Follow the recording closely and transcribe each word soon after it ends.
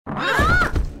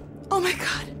Oh my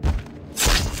god.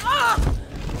 Ah!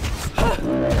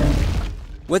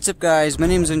 What's up guys, my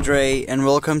name is Andre and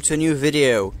welcome to a new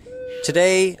video.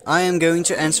 Today I am going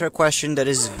to answer a question that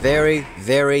is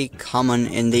very common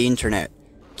in the internet.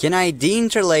 Can I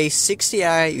deinterlace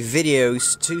 60i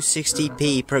videos to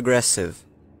 60p progressive?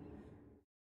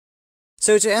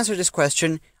 So to answer this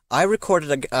question, I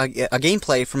recorded a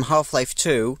gameplay from Half-Life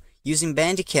 2 using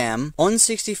Bandicam on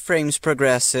 60 frames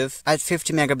progressive at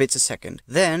 50 megabits a second.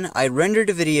 Then I rendered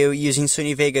the video using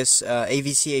Sony Vegas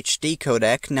AVC HD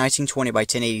codec 1920 by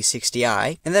 1080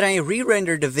 60i, and then I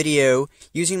re-rendered the video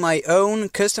using my own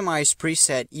customized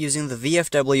preset using the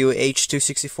VFW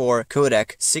H.264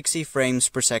 codec 60 frames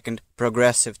per second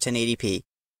progressive 1080p.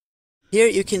 Here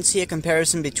you can see a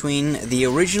comparison between the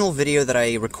original video that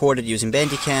I recorded using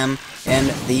Bandicam and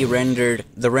the rendered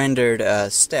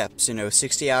steps,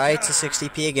 60i to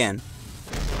 60p again.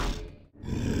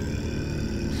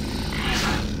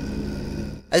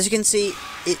 As you can see,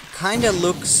 it kinda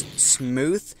looks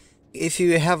smooth. If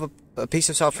you have a piece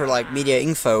of software like Media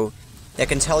Info that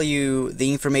can tell you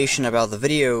the information about the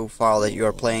video file that you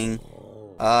are playing,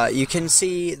 you can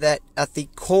see that at the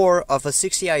core of a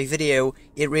 60i video,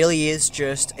 it really is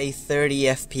just a 30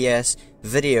 FPS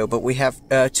video, but we have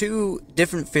two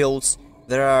different fields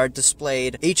that are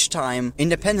displayed each time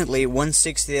independently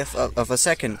 1/60th of a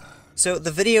second. So the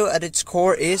video at its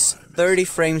core is 30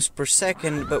 frames per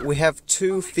second, but we have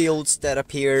two fields that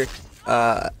appear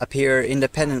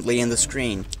independently in the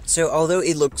screen. So although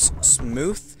it looks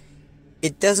smooth,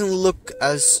 it doesn't look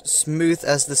as smooth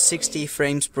as the 60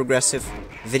 frames progressive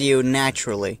video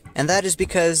naturally. And that is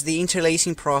because the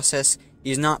interlacing process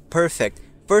is not perfect.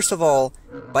 First of all,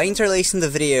 by interlacing the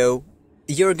video,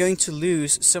 you're going to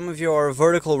lose some of your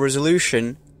vertical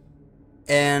resolution,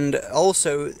 and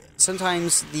also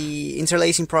sometimes the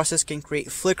interlacing process can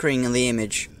create flickering in the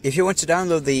image. If you want to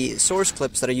download the source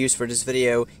clips that I used for this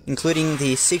video, including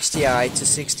the 60p to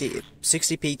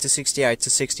 60i to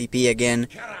 60p again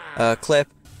clip,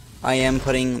 I am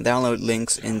putting download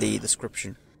links in the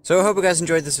description. So I hope you guys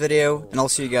enjoyed this video, and I'll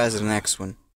see you guys in the next one.